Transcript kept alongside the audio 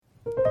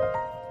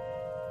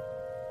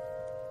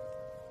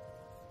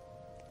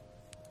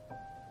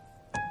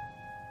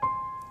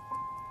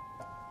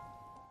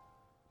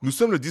Nous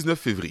sommes le 19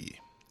 février.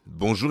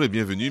 Bonjour et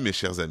bienvenue mes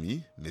chers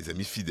amis, mes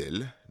amis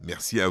fidèles.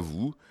 Merci à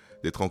vous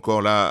d'être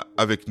encore là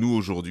avec nous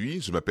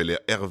aujourd'hui. Je m'appelle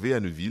Hervé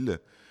Anneville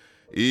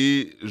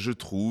et je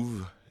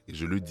trouve, et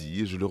je le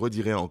dis et je le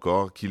redirai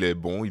encore, qu'il est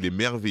bon, il est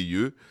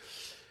merveilleux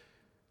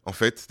en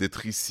fait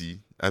d'être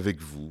ici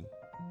avec vous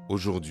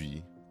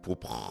aujourd'hui pour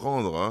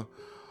prendre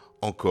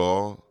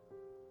encore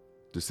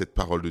de cette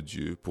parole de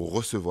Dieu, pour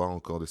recevoir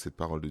encore de cette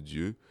parole de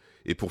Dieu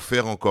et pour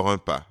faire encore un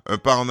pas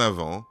en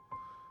avant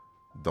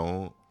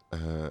dans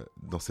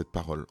cette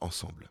parole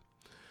ensemble.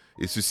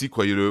 Et ceci,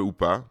 croyez-le ou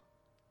pas,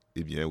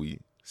 eh bien oui,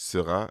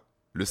 sera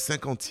le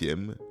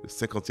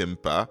 50e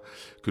pas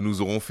que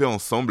nous aurons fait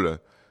ensemble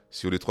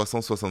sur les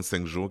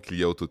 365 jours qu'il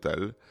y a au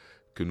total,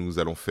 que nous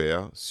allons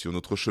faire sur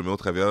notre chemin au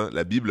travers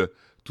la Bible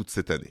toute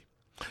cette année.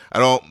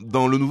 Alors,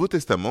 dans le Nouveau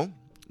Testament,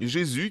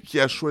 Jésus,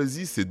 qui a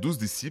choisi ses 12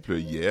 disciples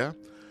hier,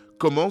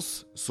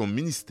 commence son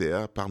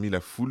ministère parmi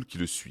la foule qui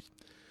le suit.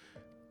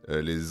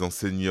 Les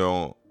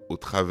enseignants au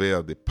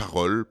travers des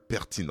paroles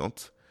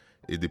pertinentes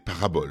et des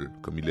paraboles,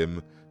 comme il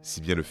aime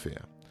si bien le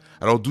faire.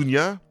 Alors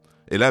Dounia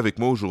est là avec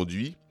moi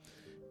aujourd'hui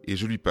et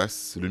je lui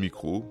passe le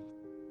micro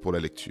pour la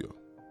lecture.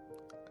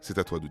 C'est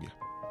à toi Dounia.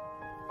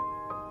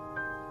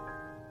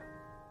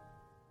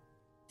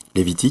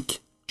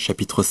 Lévitique,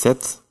 chapitre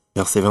 7,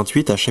 verset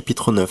 28 à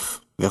chapitre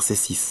 9, verset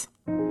 6.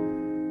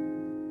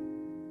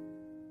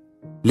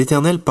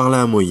 L'Éternel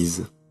parla à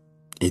Moïse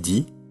et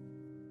dit :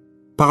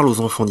 Parle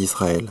aux enfants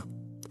d'Israël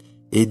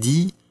et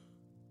dis :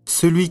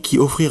 Celui qui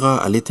offrira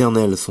à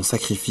l'Éternel son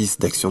sacrifice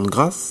d'action de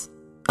grâce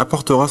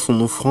apportera son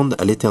offrande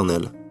à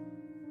l'Éternel,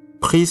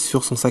 prise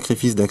sur son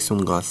sacrifice d'action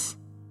de grâce.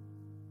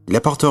 Il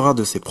apportera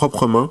de ses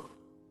propres mains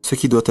ce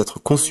qui doit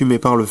être consumé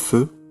par le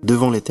feu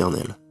devant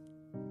l'Éternel.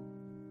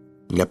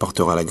 Il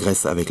apportera la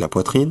graisse avec la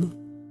poitrine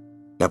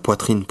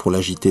pour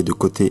l'agiter de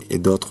côté et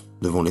d'autre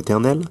devant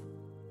l'Éternel.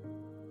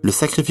 Le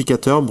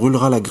sacrificateur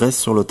brûlera la graisse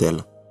sur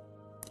l'autel,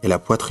 et la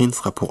poitrine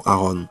sera pour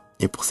Aaron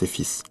et pour ses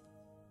fils.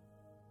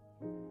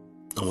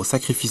 Dans vos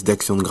sacrifices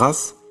d'action de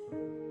grâce,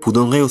 vous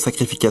donnerez au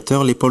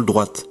sacrificateur l'épaule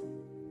droite,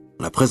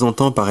 en la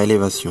présentant par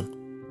élévation.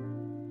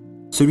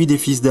 Celui des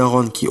fils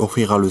d'Aaron qui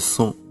offrira le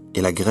sang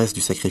et la graisse du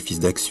sacrifice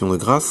d'action de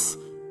grâce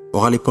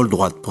aura l'épaule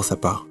droite pour sa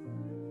part.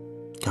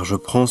 Car je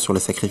prends sur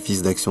le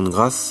sacrifice d'action de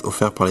grâce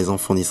offert par les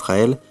enfants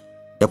d'Israël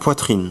la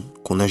poitrine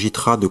qu'on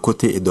agitera de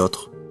côté et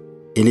d'autre,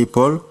 et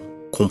l'épaule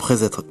qu'on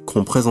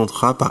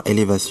présentera par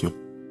élévation.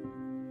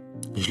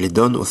 Je les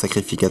donne au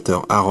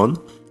sacrificateur Aaron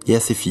et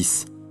à ses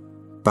fils,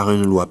 par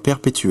une loi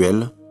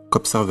perpétuelle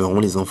qu'observeront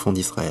les enfants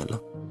d'Israël.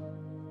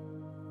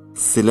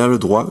 C'est là le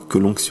droit que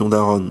l'onction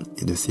d'Aaron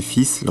et de ses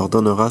fils leur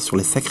donnera sur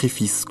les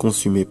sacrifices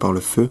consumés par le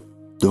feu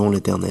devant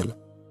l'Éternel,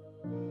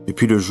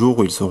 depuis le jour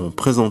où ils seront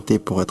présentés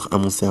pour être à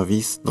mon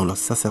service dans leur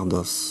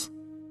sacerdoce.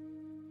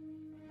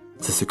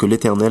 C'est ce que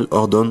l'Éternel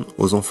ordonne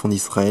aux enfants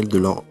d'Israël de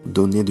leur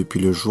donner depuis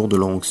le jour de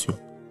leur onction.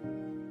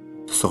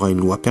 Ce sera une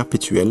loi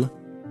perpétuelle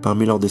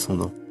parmi leurs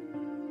descendants.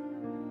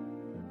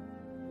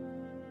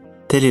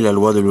 Telle est la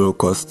loi de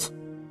l'Holocauste,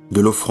 de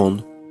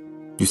l'offrande,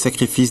 du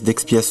sacrifice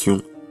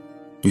d'expiation,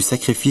 du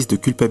sacrifice de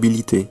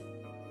culpabilité,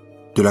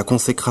 de la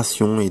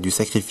consécration et du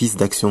sacrifice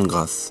d'action de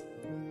grâce.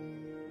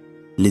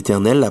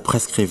 L'Éternel l'a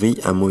prescrit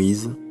à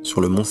Moïse sur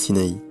le mont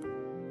Sinaï,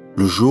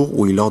 le jour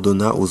où il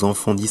ordonna aux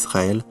enfants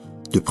d'Israël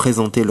de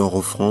présenter leur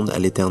offrande à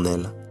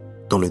l'Éternel,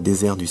 dans le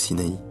désert du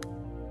Sinaï.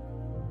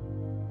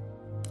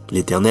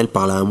 L'Éternel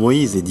parla à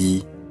Moïse et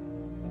dit :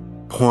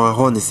 Prends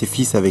Aaron et ses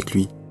fils avec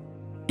lui,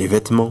 les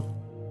vêtements,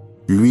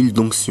 l'huile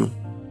d'onction,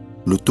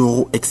 le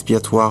taureau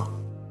expiatoire,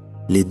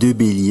 les 2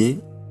 béliers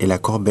et la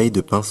corbeille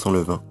de pain sans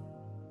levain,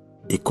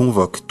 et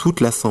convoque toute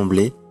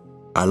l'assemblée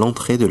à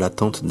l'entrée de la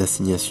tente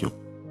d'assignation.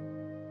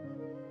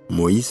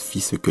 Moïse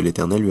fit ce que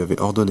l'Éternel lui avait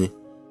ordonné,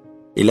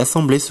 et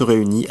l'assemblée se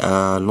réunit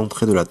à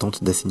l'entrée de la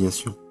tente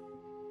d'assignation.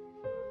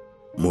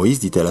 Moïse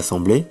dit à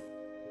l'assemblée :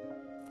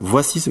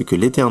 Voici ce que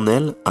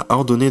l'Éternel a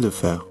ordonné de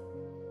faire.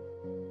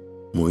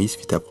 Moïse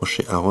fit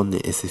approcher Aaron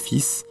et ses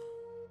fils,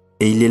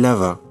 et il les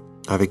lava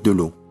avec de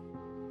l'eau.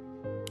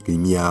 Il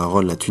mit à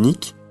Aaron la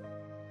tunique,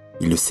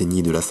 il le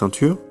ceignit de la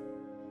ceinture,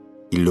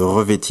 il le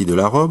revêtit de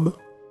la robe,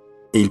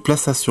 et il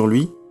plaça sur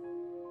lui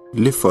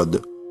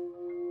l'éphod,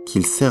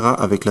 qu'il serra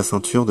avec la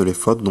ceinture de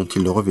l'éphod dont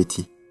il le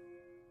revêtit.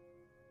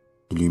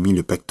 Il lui mit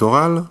le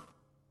pectoral,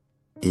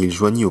 et il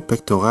joignit au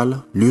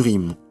pectoral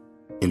l'urim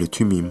et le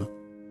thummim.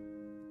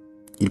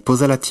 Il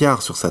posa la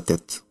tiare sur sa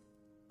tête,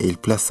 et il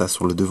plaça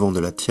sur le devant de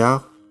la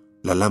tiare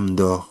la lame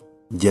d'or,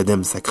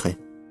 diadème sacré,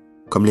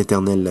 comme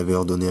l'Éternel l'avait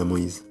ordonné à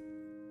Moïse.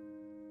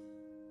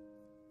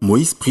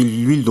 Moïse prit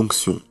l'huile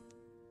d'onction.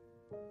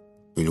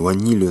 Il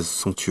oignit le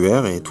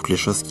sanctuaire et toutes les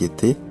choses qui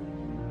étaient,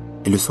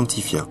 et le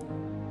sanctifia.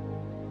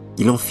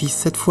 Il en fit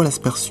 7 fois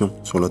l'aspersion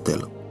sur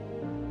l'autel.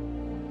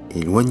 Et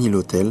il oignit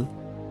l'autel,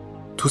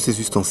 tous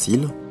ses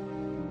ustensiles,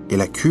 et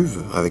la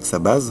cuve avec sa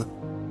base,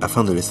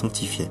 afin de les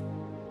sanctifier.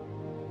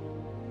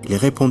 Il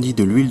répandit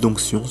de l'huile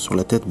d'onction sur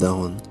la tête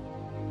d'Aaron,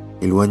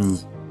 et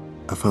l'oignit,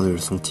 afin de le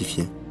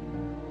sanctifier.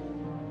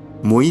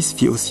 Moïse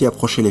fit aussi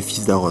approcher les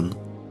fils d'Aaron.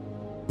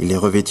 Il les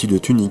revêtit de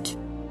tuniques,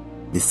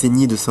 les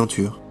ceignit de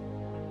ceintures,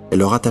 et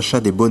leur attacha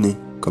des bonnets,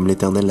 comme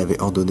l'Éternel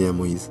l'avait ordonné à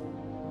Moïse.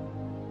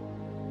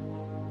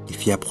 Il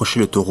fit approcher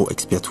le taureau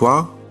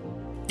expiatoire,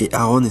 et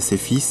Aaron et ses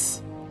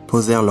fils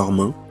posèrent leurs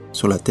mains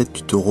sur la tête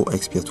du taureau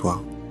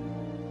expiatoire.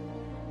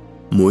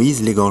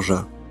 Moïse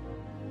l'égorgea,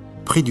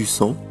 prit du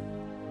sang,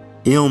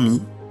 et en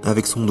mit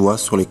avec son doigt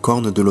sur les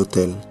cornes de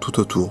l'autel tout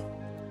autour,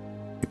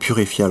 et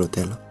purifia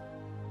l'autel.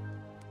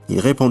 Il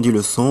répandit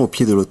le sang au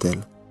pied de l'autel,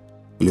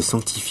 et le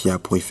sanctifia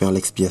pour y faire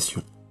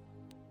l'expiation.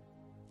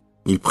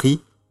 Il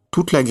prit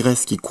toute la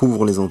graisse qui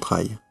couvre les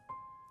entrailles,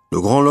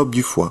 le grand lobe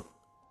du foie,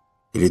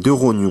 et les 2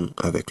 rognons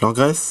avec leur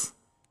graisse,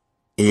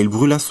 et il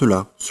brûla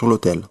cela sur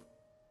l'autel.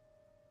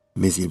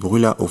 Mais il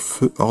brûla au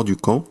feu hors du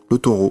camp le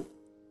taureau,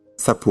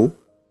 sa peau,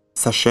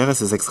 sa chair et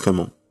ses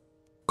excréments,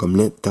 comme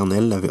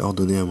l'Éternel l'avait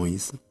ordonné à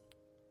Moïse.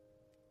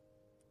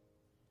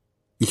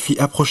 Il fit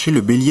approcher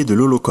le bélier de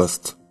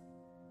l'Holocauste,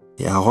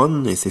 et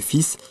Aaron et ses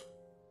fils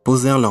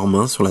posèrent leurs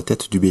mains sur la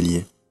tête du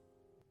bélier.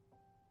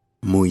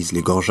 Moïse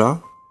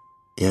l'égorgea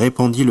et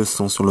répandit le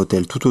sang sur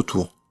l'autel tout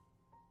autour.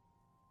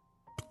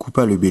 Il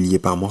coupa le bélier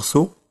par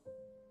morceaux,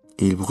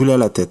 et il brûla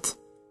la tête,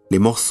 les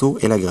morceaux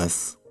et la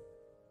graisse.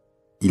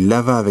 Il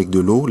lava avec de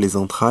l'eau les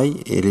entrailles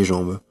et les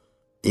jambes,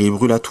 et il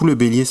brûla tout le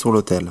bélier sur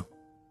l'autel.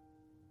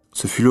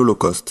 Ce fut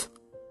l'Holocauste.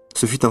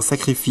 Ce fut un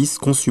sacrifice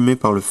consumé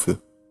par le feu,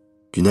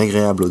 d'une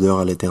agréable odeur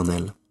à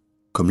l'Éternel,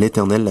 comme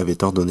l'Éternel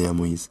l'avait ordonné à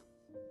Moïse.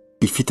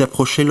 Il fit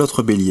approcher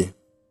l'autre bélier,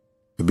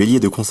 le bélier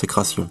de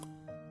consécration,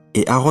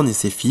 et Aaron et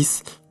ses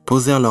fils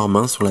posèrent leurs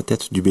mains sur la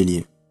tête du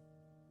bélier.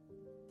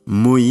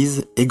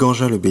 Moïse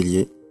égorgea le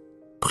bélier,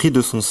 prit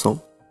de son sang,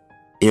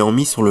 et en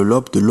mit sur le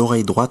lobe de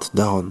l'oreille droite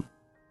d'Aaron,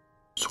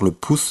 sur le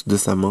pouce de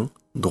sa main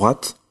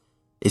droite,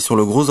 et sur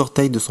le gros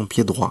orteil de son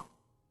pied droit.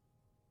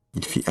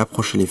 Il fit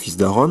approcher les fils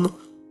d'Aaron,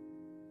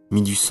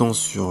 mit du sang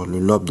sur le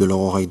lobe de leur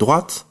oreille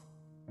droite,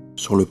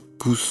 sur le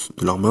pouce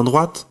de leur main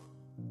droite,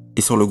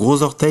 et sur le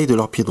gros orteil de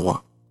leur pied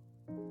droit,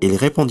 et il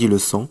répandit le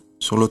sang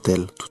sur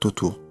l'autel tout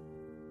autour.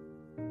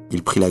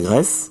 Il prit la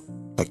graisse,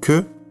 la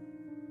queue,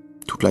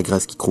 toute la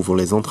graisse qui couvre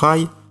les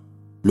entrailles,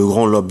 le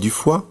grand lobe du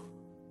foie,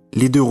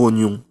 les 2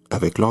 rognons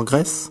avec leur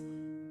graisse,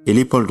 et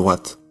l'épaule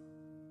droite.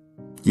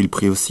 Il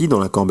prit aussi dans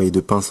la corbeille de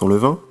pain sans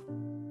levain,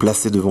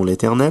 placée devant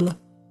l'Éternel,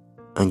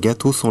 un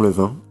gâteau sans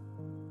levain,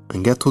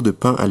 un gâteau de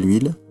pain à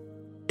l'huile,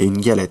 et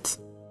une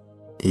galette,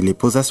 et il les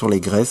posa sur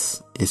les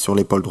graisses et sur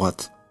l'épaule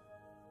droite.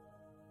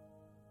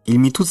 Il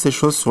mit toutes ces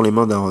choses sur les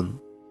mains d'Aaron,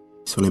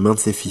 sur les mains de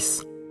ses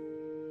fils,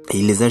 et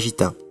il les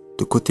agita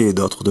de côté et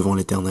d'autre devant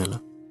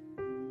l'Éternel.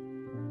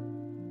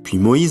 Puis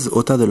Moïse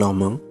ôta de leurs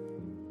mains,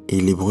 et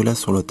il les brûla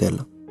sur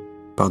l'autel,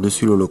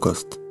 par-dessus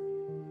l'Holocauste.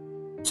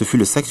 Ce fut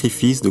le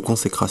sacrifice de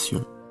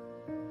consécration.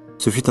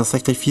 Ce fut un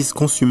sacrifice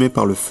consumé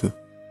par le feu,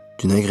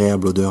 d'une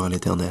agréable odeur à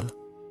l'Éternel.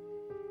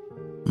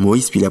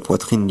 Moïse prit la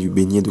poitrine du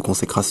bélier de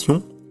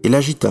consécration, et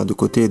l'agita de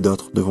côté et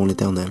d'autre devant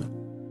l'Éternel.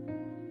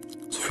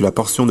 Ce fut la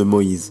portion de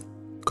Moïse,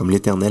 comme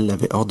l'Éternel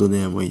l'avait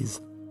ordonné à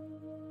Moïse.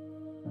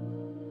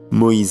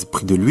 Moïse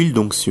prit de l'huile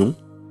d'onction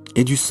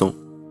et du sang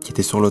qui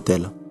était sur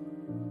l'autel.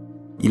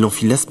 Il en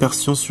fit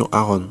l'aspersion sur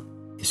Aaron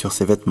et sur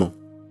ses vêtements,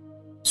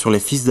 sur les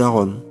fils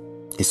d'Aaron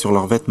et sur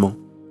leurs vêtements,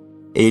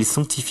 et il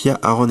sanctifia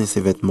Aaron et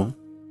ses vêtements,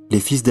 les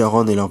fils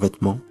d'Aaron et leurs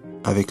vêtements,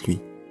 avec lui.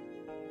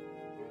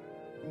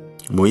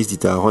 Moïse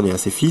dit à Aaron et à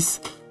ses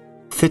fils,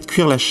 « Faites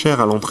cuire la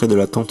chair à l'entrée de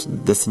la tente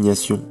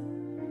d'assignation.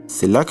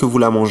 C'est là que vous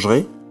la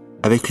mangerez,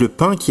 avec le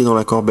pain qui est dans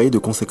la corbeille de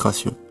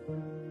consécration.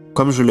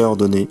 Comme je l'ai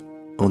ordonné,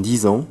 en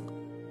disant,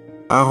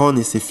 Aaron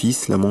et ses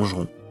fils la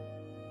mangeront.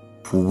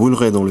 Vous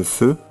brûlerez dans le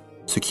feu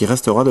ce qui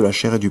restera de la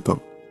chair et du pain.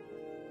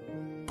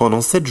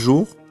 Pendant 7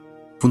 jours,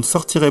 vous ne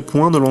sortirez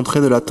point de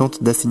l'entrée de la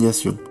tente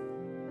d'assignation,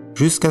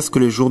 jusqu'à ce que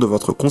les jours de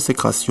votre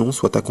consécration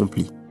soient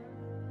accomplis.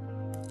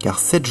 Car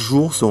 7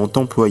 jours seront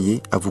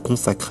employés à vous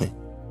consacrer.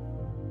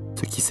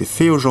 Ce qui s'est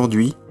fait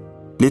aujourd'hui,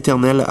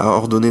 l'Éternel a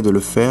ordonné de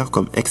le faire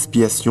comme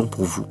expiation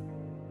pour vous.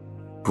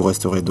 Vous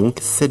resterez donc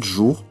 7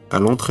 jours à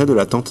l'entrée de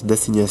la tente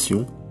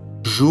d'assignation,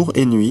 jour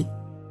et nuit,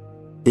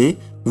 et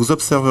vous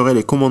observerez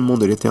les commandements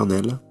de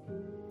l'Éternel,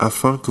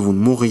 afin que vous ne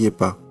mourriez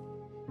pas,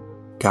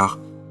 car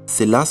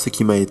c'est là ce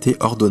qui m'a été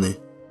ordonné.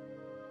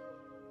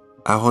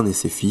 Aaron et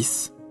ses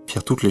fils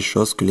firent toutes les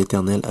choses que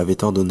l'Éternel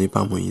avait ordonnées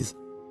par Moïse.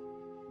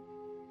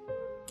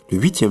 Le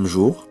 8e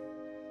jour,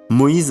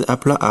 Moïse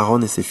appela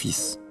Aaron et ses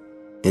fils,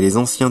 et les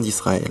anciens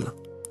d'Israël.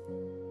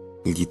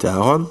 Il dit à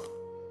Aaron,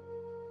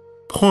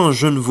 « Prends un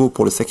jeune veau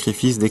pour le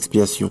sacrifice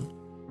d'expiation,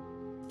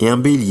 et un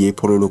bélier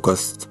pour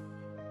l'Holocauste,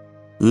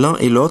 l'un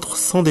et l'autre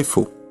sans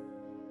défaut,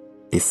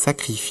 et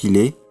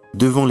sacrifie-les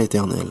devant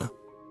l'Éternel.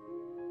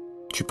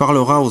 Tu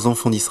parleras aux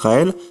enfants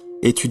d'Israël,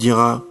 et tu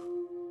diras,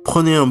 «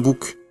 Prenez un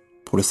bouc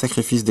pour le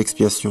sacrifice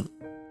d'expiation,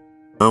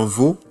 un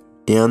veau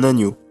et un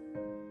agneau,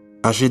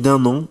 âgés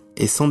d'1 an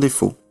et sans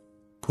défaut,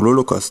 pour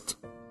l'Holocauste,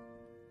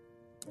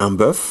 un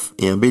bœuf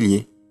et un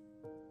bélier,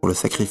 pour le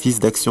sacrifice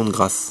d'action de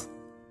grâce,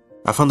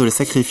 afin de les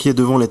sacrifier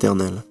devant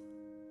l'Éternel.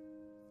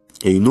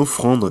 et une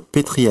offrande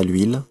pétrie à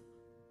l'huile,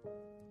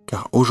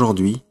 car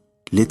aujourd'hui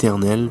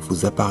l'Éternel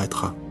vous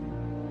apparaîtra. »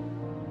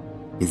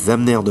 Ils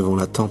amenèrent devant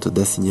la tente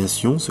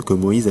d'assignation ce que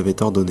Moïse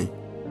avait ordonné,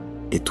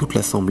 et toute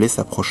l'assemblée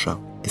s'approcha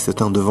et se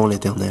tint devant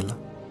l'Éternel.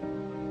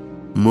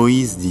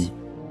 Moïse dit :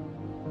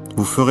 «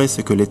 Vous ferez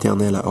ce que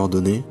l'Éternel a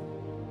ordonné,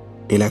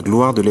 et la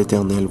gloire de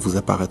l'Éternel vous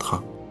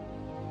apparaîtra. »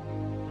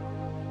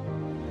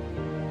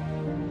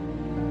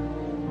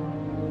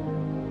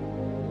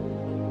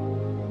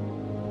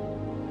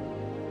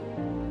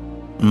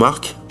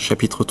 Marc,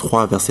 chapitre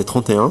 3, verset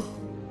 31,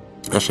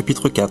 à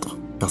chapitre 4,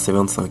 verset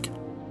 25.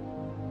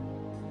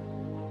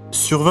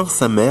 Survinrent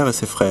sa mère et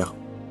ses frères,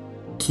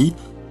 qui,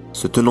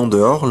 se tenant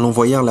dehors,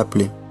 l'envoyèrent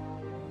l'appeler.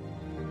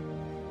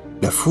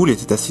 La foule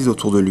était assise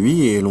autour de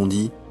lui et l'on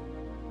dit :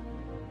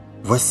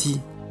 « Voici,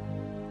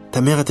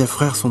 ta mère et tes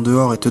frères sont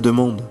dehors et te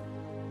demandent. »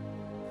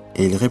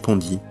 Et il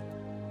répondit :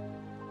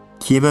 «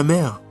 Qui est ma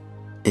mère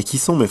et qui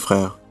sont mes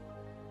frères ? »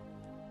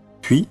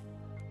 Puis,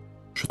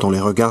 jetant les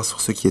regards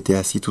sur ceux qui étaient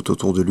assis tout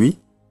autour de lui,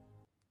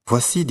 «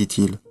 Voici,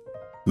 dit-il,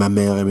 ma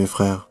mère et mes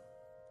frères.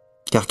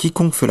 Car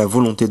quiconque fait la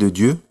volonté de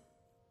Dieu,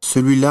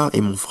 celui-là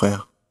est mon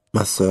frère,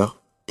 ma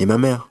sœur et ma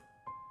mère. »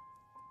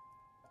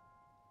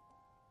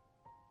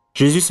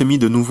 Jésus se mit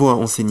de nouveau à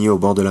enseigner au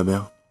bord de la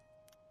mer.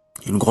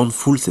 Une grande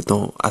foule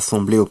s'étant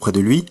assemblée auprès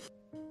de lui,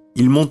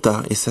 il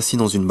monta et s'assit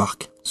dans une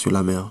barque sur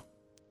la mer.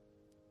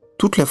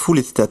 Toute la foule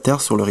était à terre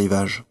sur le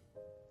rivage.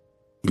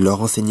 Il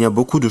leur enseigna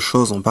beaucoup de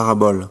choses en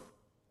paraboles,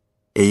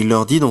 et il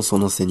leur dit dans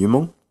son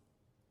enseignement :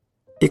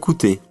 «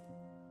 Écoutez,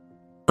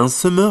 un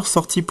semeur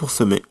sortit pour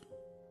semer.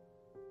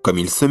 Comme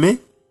il semait,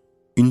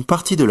 une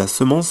partie de la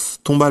semence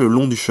tomba le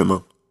long du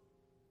chemin.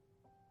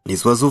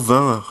 Les oiseaux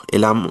vinrent et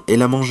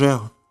la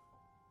mangèrent.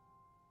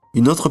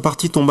 Une autre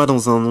partie tomba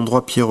dans un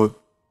endroit pierreux,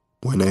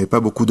 où elle n'avait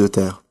pas beaucoup de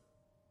terre.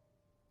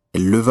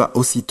 Elle leva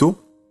aussitôt,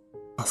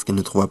 parce qu'elle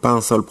ne trouva pas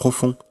un sol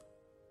profond.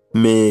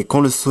 Mais quand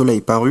le soleil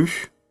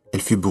parut,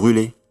 elle fut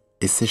brûlée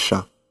et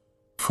sécha,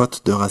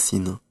 faute de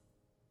racines.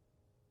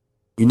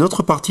 Une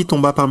autre partie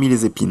tomba parmi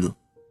les épines.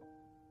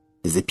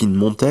 Les épines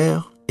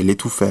montèrent et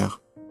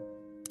l'étouffèrent,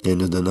 et elle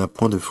ne donna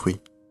point de fruits.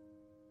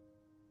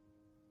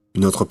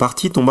 Une autre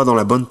partie tomba dans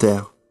la bonne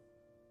terre.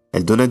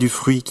 Elle donna du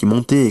fruit qui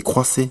montait et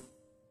croissait,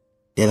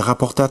 et elle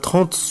rapporta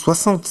 30,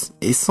 60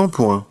 et 100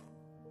 pour un.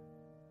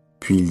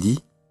 Puis il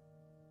dit :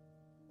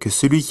 que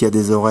celui qui a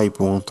des oreilles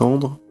pour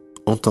entendre,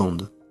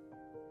 entende.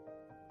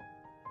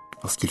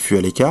 Lorsqu'il fut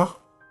à l'écart,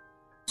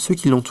 ceux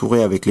qui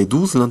l'entouraient avec les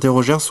 12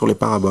 l'interrogèrent sur les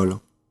paraboles.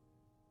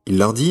 Il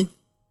leur dit :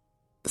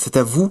 c'est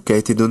à vous qu'a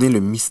été donné le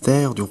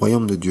mystère du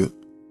royaume de Dieu.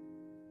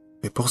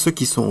 Mais pour ceux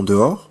qui sont en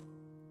dehors,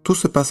 tout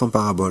se passe en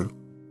parabole,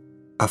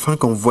 afin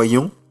qu'en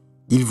voyant,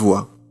 ils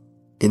voient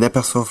et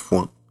n'aperçoivent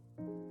point,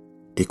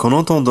 et qu'en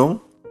entendant,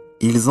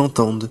 ils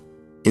entendent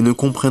et ne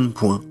comprennent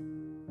point,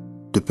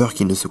 de peur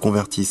qu'ils ne se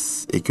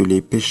convertissent et que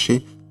les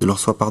péchés ne leur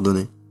soient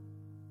pardonnés.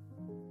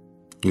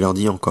 Il leur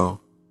dit encore :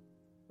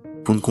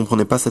 vous ne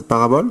comprenez pas cette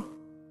parabole ?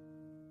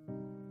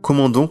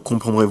 Comment donc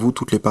comprendrez-vous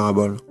toutes les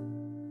paraboles ?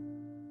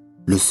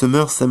 Le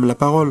semeur sème la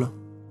parole.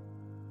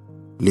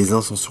 Les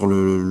uns sont sur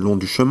le long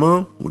du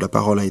chemin où la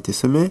parole a été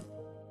semée.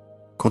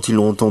 Quand ils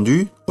l'ont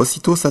entendue,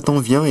 aussitôt Satan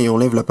vient et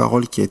enlève la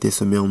parole qui a été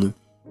semée en eux.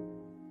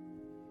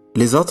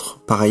 Les autres,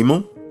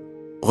 pareillement,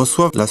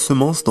 reçoivent la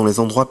semence dans les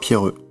endroits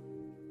pierreux.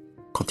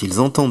 Quand ils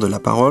entendent la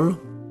parole,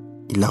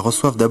 ils la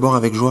reçoivent d'abord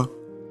avec joie.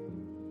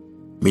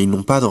 Mais ils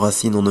n'ont pas de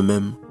racines en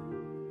eux-mêmes.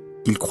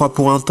 Ils croient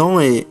pour un temps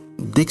et,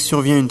 dès que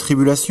survient une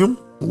tribulation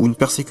ou une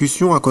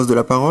persécution à cause de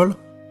la parole,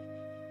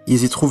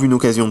 ils y trouvent une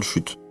occasion de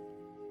chute.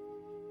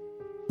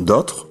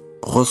 D'autres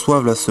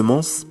reçoivent la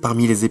semence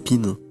parmi les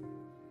épines.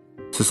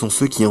 Ce sont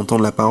ceux qui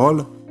entendent la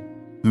parole,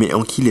 mais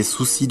en qui les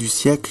soucis du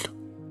siècle,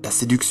 la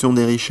séduction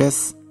des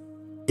richesses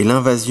et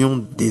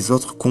l'invasion des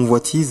autres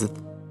convoitises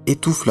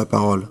étouffent la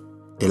parole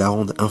et la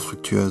rendent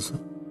infructueuse.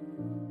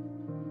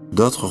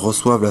 D'autres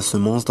reçoivent la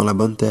semence dans la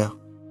bonne terre.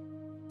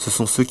 Ce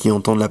sont ceux qui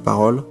entendent la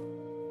parole,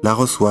 la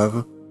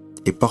reçoivent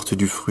et portent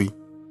du fruit,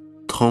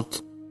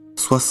 30,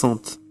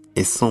 60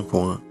 et 100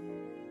 pour un.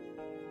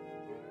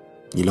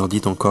 Il leur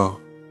dit encore :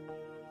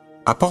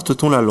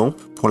 apporte-t-on la lampe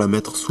pour la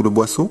mettre sous le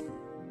boisseau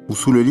ou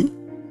sous le lit ?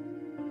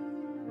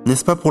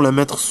 N'est-ce pas pour la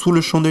mettre sous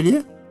le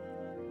chandelier ?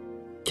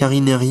 Car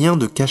il n'est rien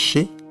de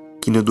caché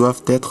qui ne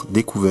doive être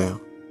découvert,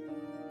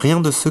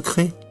 rien de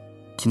secret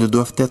qui ne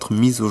doive être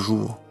mis au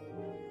jour.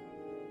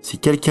 Si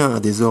quelqu'un a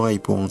des oreilles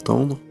pour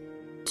entendre,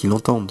 qu'il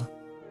entende.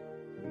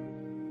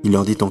 Il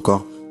leur dit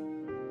encore :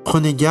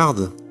 prenez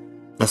garde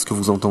à ce que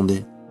vous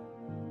entendez.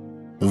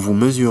 On vous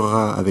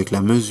mesurera avec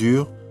la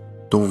mesure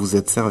dont vous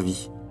êtes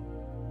servis,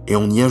 et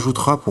on y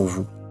ajoutera pour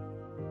vous.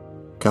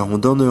 Car on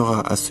donnera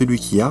à celui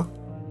qui a,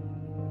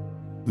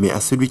 mais à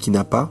celui qui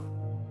n'a pas,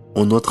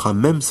 on ôtera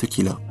même ce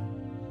qu'il a.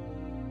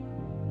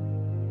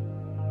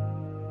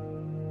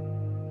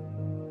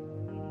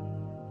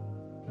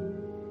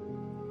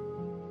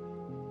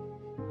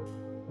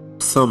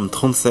 Psaume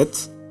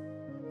 37,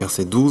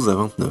 versets 12 à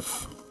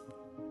 29.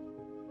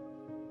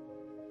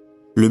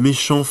 Le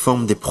méchant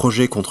forme des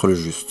projets contre le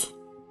juste,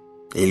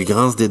 et il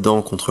grince des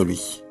dents contre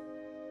lui.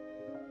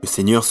 Le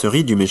Seigneur se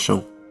rit du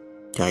méchant,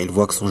 car il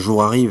voit que son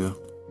jour arrive.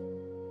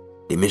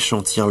 Les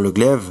méchants tirent le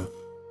glaive,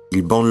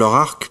 ils bandent leur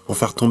arc pour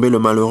faire tomber le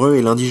malheureux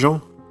et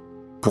l'indigent,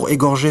 pour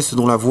égorger ceux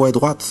dont la voie est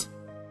droite.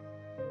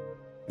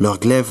 Leurs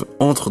glaives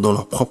entrent dans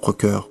leur propre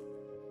cœur,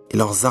 et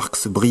leurs arcs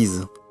se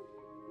brisent.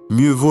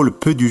 Mieux vaut le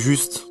peu du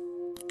juste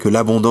que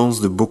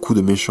l'abondance de beaucoup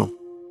de méchants.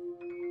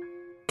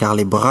 Car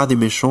les bras des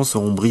méchants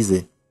seront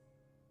brisés,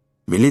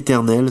 mais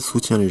l'Éternel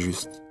soutient les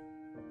justes.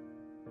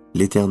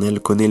 L'Éternel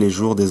connaît les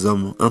jours des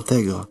hommes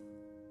intègres,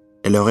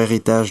 et leur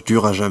héritage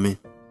dure à jamais.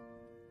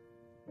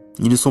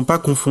 Ils ne sont pas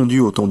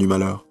confondus au temps du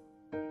malheur,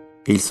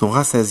 et ils sont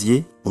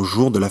rassasiés au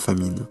jour de la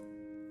famine.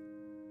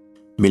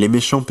 Mais les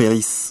méchants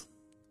périssent,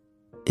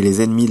 et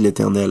les ennemis de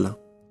l'Éternel,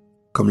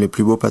 comme les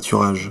plus beaux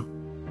pâturages.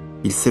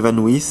 Ils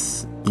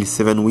s'évanouissent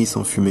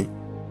en fumée.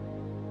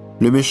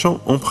 Le méchant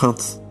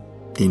emprunte,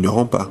 et il ne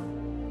rend pas.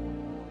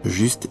 Le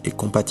juste est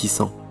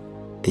compatissant,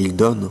 et il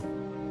donne.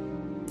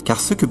 Car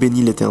ceux que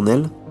bénit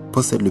l'Éternel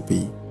possèdent le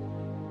pays,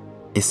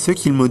 et ceux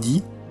qu'il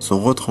maudit sont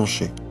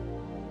retranchés.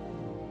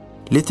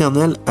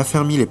 L'Éternel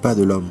affermit les pas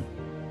de l'homme,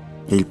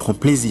 et il prend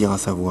plaisir à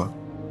sa voie.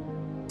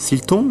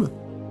 S'il tombe,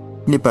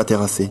 il n'est pas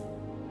terrassé,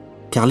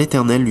 car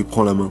l'Éternel lui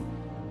prend la main.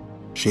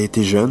 J'ai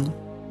été jeune,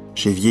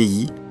 j'ai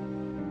vieilli,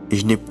 et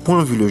je n'ai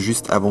point vu le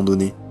juste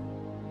abandonné,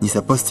 ni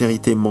sa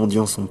postérité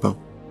mendiant son pain.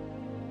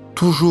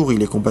 Toujours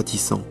il est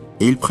compatissant,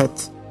 et il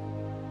prête,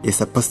 et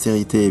sa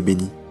postérité est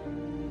bénie.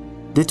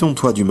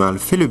 Détourne-toi du mal,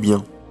 fais le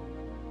bien,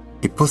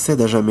 et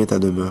possède à jamais ta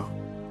demeure,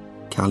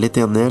 car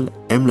l'Éternel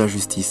aime la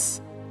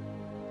justice,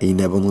 et il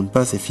n'abandonne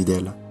pas ses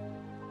fidèles.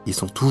 Ils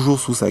sont toujours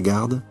sous sa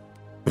garde,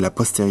 mais la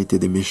postérité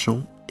des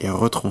méchants est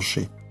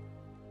retranchée.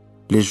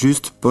 Les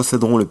justes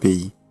posséderont le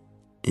pays,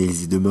 et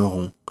ils y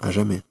demeureront à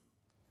jamais.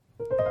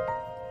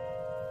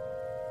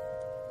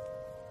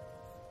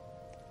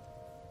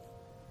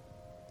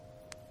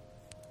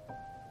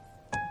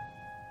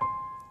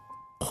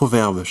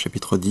 Proverbes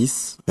chapitre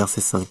 10,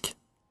 verset 5.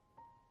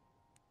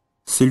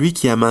 Celui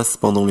qui amasse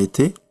pendant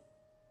l'été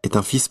est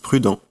un fils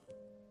prudent.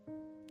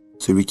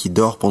 Celui qui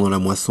dort pendant la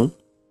moisson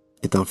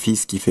est un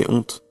fils qui fait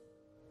honte.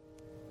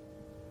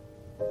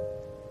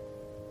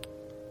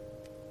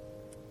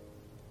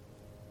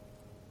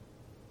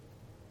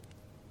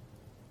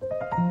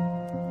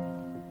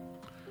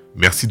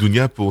 Merci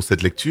Dounia pour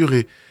cette lecture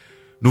et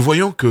nous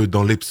voyons que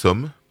dans les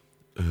psaumes,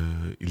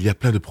 il y a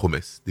plein de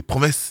promesses, des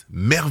promesses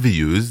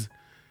merveilleuses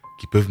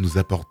qui peuvent nous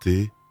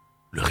apporter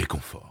le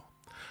réconfort.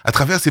 À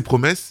travers ces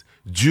promesses,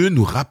 Dieu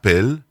nous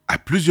rappelle à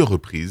plusieurs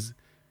reprises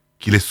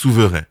qu'il est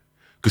souverain,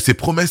 que ses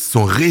promesses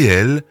sont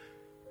réelles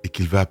et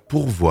qu'il va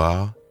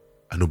pourvoir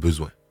à nos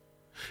besoins.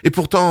 Et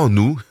pourtant,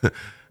 nous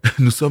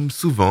sommes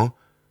souvent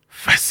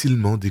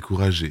facilement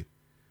découragés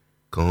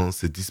quand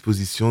ces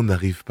dispositions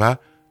n'arrivent pas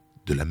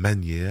de la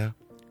manière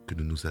que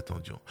nous nous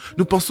attendions.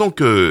 Nous pensons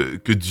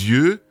que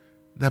Dieu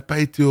n'a pas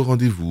été au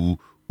rendez-vous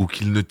ou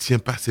qu'il ne tient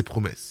pas ses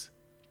promesses.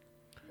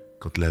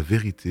 Quand la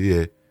vérité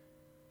est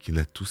qu'il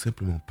n'a tout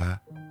simplement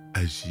pas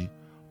agi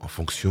en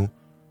fonction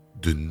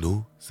de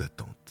nos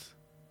attentes,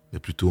 mais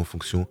plutôt en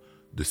fonction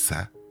de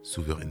sa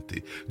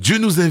souveraineté. Dieu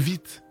nous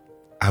invite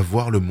à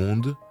voir le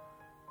monde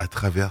à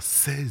travers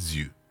ses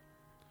yeux.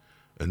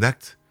 Un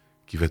acte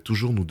qui va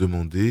toujours nous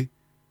demander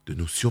de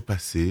nous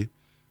surpasser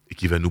et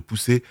qui va nous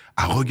pousser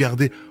à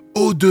regarder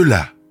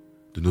au-delà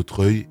de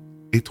notre œil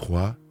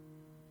étroit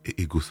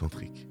et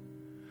égocentrique.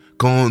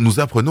 Quand nous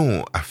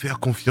apprenons à faire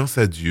confiance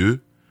à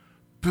Dieu,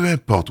 peu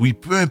importe où il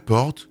pourrait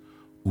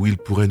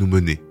nous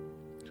mener,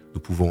 nous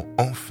pouvons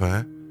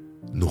enfin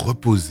nous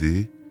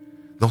reposer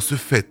dans ce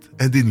fait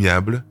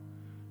indéniable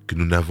que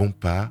nous n'avons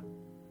pas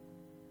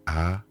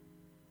à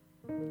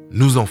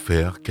nous en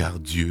faire, car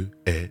Dieu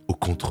est au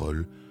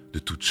contrôle de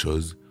toutes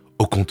choses,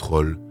 au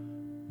contrôle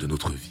de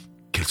notre vie.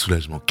 Quel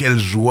soulagement, quelle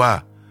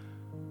joie!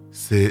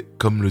 C'est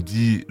comme le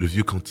dit le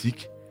vieux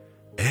cantique,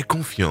 aie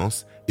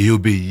confiance et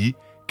obéis,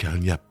 car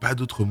il n'y a pas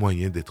d'autre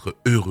moyen d'être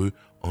heureux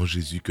en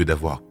Jésus que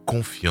d'avoir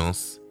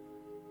confiance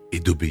et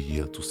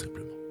d'obéir tout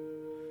simplement.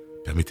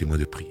 Permettez-moi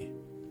de prier.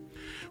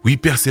 Oui,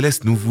 Père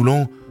Céleste, nous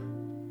voulons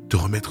te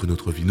remettre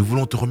notre vie, nous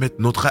voulons te remettre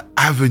notre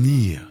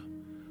avenir.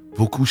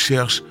 Beaucoup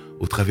cherchent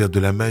au travers de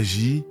la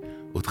magie,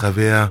 au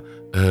travers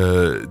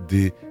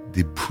des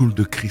boules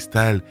de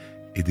cristal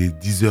et des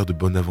 10 heures de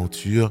bonne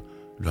aventure,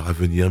 leur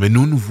avenir. Mais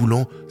nous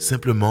voulons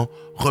simplement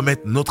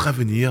remettre notre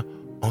avenir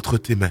entre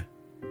tes mains.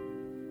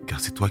 Car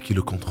c'est toi qui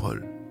le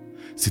contrôles.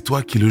 C'est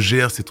toi qui le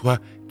gères, c'est toi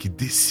qui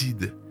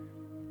décides.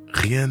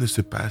 Rien ne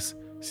se passe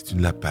si tu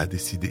ne l'as pas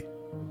décidé.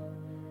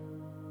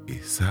 Et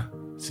ça,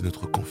 c'est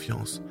notre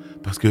confiance.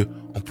 Parce que,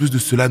 en plus de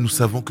cela, nous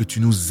savons que tu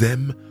nous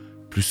aimes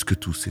plus que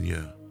tout,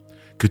 Seigneur.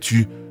 Que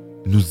tu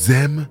nous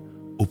aimes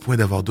au point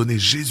d'avoir donné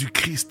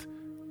Jésus-Christ,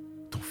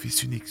 ton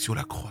Fils unique, sur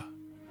la croix.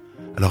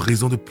 Alors,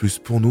 raison de plus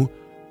pour nous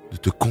de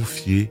te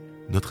confier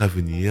notre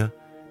avenir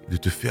et de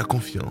te faire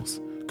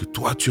confiance que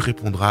toi, tu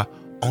répondras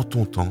en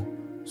ton temps,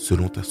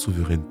 selon ta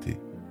souveraineté,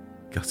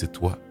 car c'est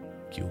toi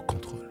qui es au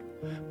contrôle.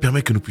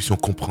 Permets que nous puissions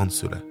comprendre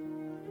cela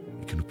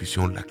et que nous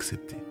puissions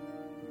l'accepter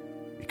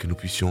et que nous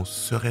puissions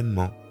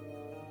sereinement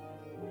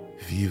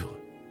vivre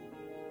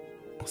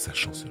en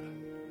sachant cela.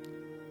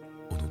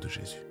 Au nom de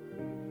Jésus.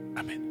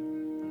 Amen.